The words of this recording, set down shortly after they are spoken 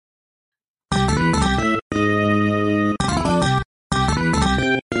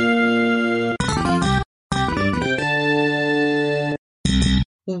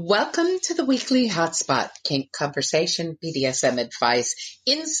Welcome to the weekly hotspot, kink conversation, BDSM advice,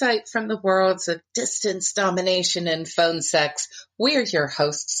 insight from the worlds of distance, domination, and phone sex. We're your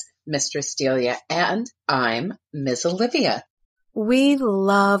hosts, Mistress Delia, and I'm Ms. Olivia. We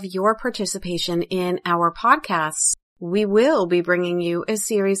love your participation in our podcasts. We will be bringing you a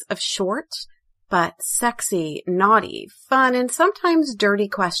series of short, but sexy, naughty, fun, and sometimes dirty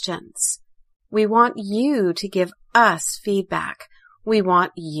questions. We want you to give us feedback. We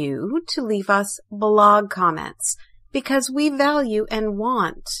want you to leave us blog comments because we value and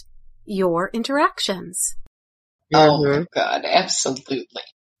want your interactions. Oh my God, absolutely.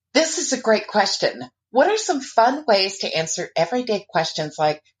 This is a great question. What are some fun ways to answer everyday questions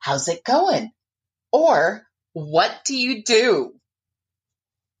like, how's it going? Or, what do you do?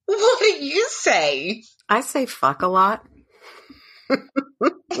 What do you say? I say fuck a lot.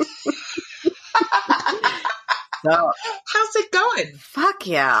 So, how's it going? Fuck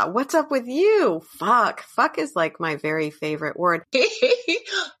yeah. What's up with you? Fuck. Fuck is like my very favorite word.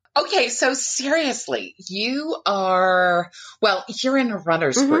 Okay, so seriously, you're in a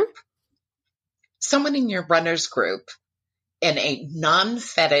runner's group. Someone in your runner's group in a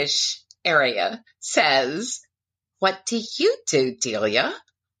non-fetish area says, what do you do, Delia?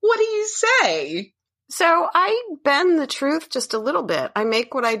 What do you say? So I bend the truth just a little bit. I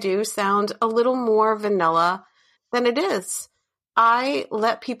make what I do sound a little more vanilla than it is. I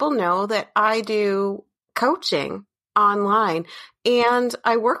let people know that I do coaching online and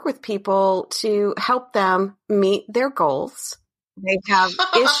I work with people to help them meet their goals. They have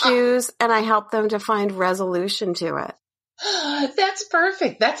issues and I help them to find resolution to it. That's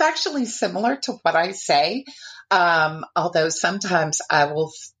perfect. That's actually similar to what I say. Although sometimes I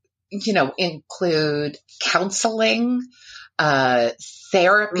will, include counseling,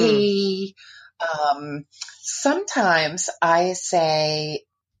 therapy. Sometimes I say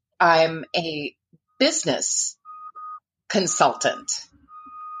I'm a business consultant.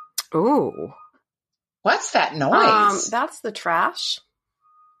 Ooh. What's that noise? That's the trash.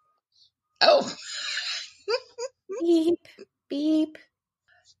 Oh. Beep, beep.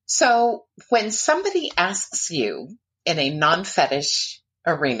 So when somebody asks you in a non-fetish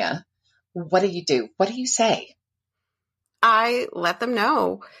arena, what do? What do you say? I let them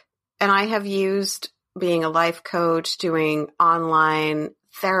know. And I have used being a life coach, doing online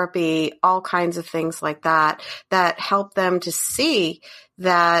therapy, all kinds of things like that help them to see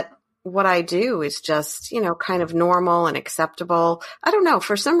that what I do is just, kind of normal and acceptable. I don't know.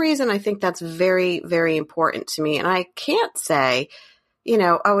 For some reason, I think that's very, very important to me. And I can't say,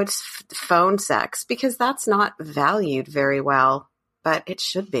 it's phone sex because that's not valued very well, but it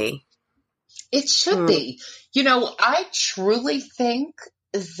should be. It should be. I truly think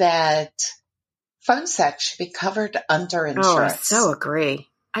that phone sex should be covered under insurance. I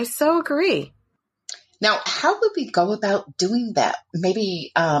so agree. Now, how would we go about doing that?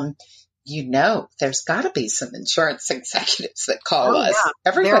 Maybe, there's got to be some insurance executives that call us. Yeah.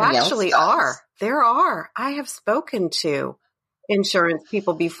 Everybody else actually does. There are. I have spoken to insurance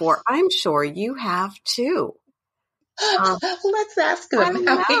people before. I'm sure you have too. Let's ask them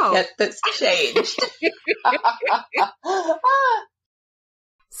how we get this changed.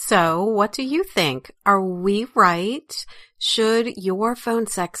 So, what do you think? Are we right? Should your phone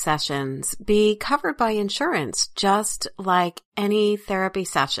sex sessions be covered by insurance just like any therapy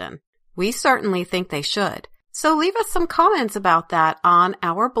session? We certainly think they should. So leave us some comments about that on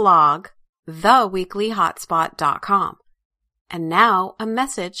our blog, theweeklyhotspot.com. And now a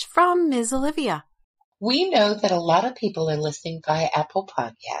message from Ms. Olivia. We know that a lot of people are listening via Apple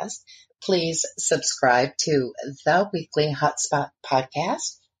Podcasts. Please subscribe to The Weekly Hotspot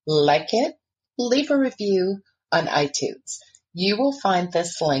Podcast, like it, leave a review on iTunes. You will find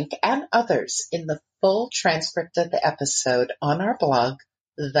this link and others in the full transcript of the episode on our blog,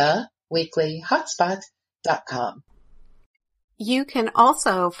 theweeklyhotspot.com. You can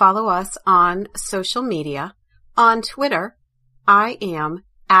also follow us on social media. On Twitter, I am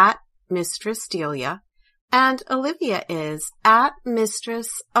at Mistress Delia. And Olivia is at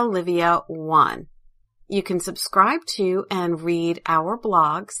Mistress Olivia1. You can subscribe to and read our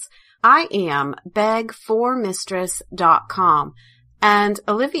blogs. I am begformistress.com and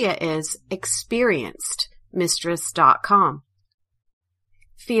Olivia is experiencedmistress.com.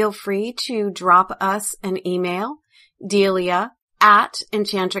 Feel free to drop us an email, Delia at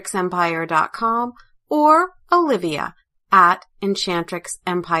enchantrixempire.com or Olivia at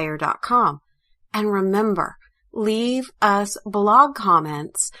enchantrixempire.com. And remember, leave us blog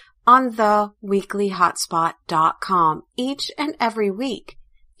comments on theweeklyhotspot.com each and every week.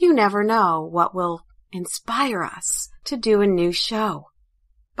 You never know what will inspire us to do a new show.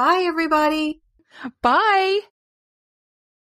 Bye, everybody. Bye.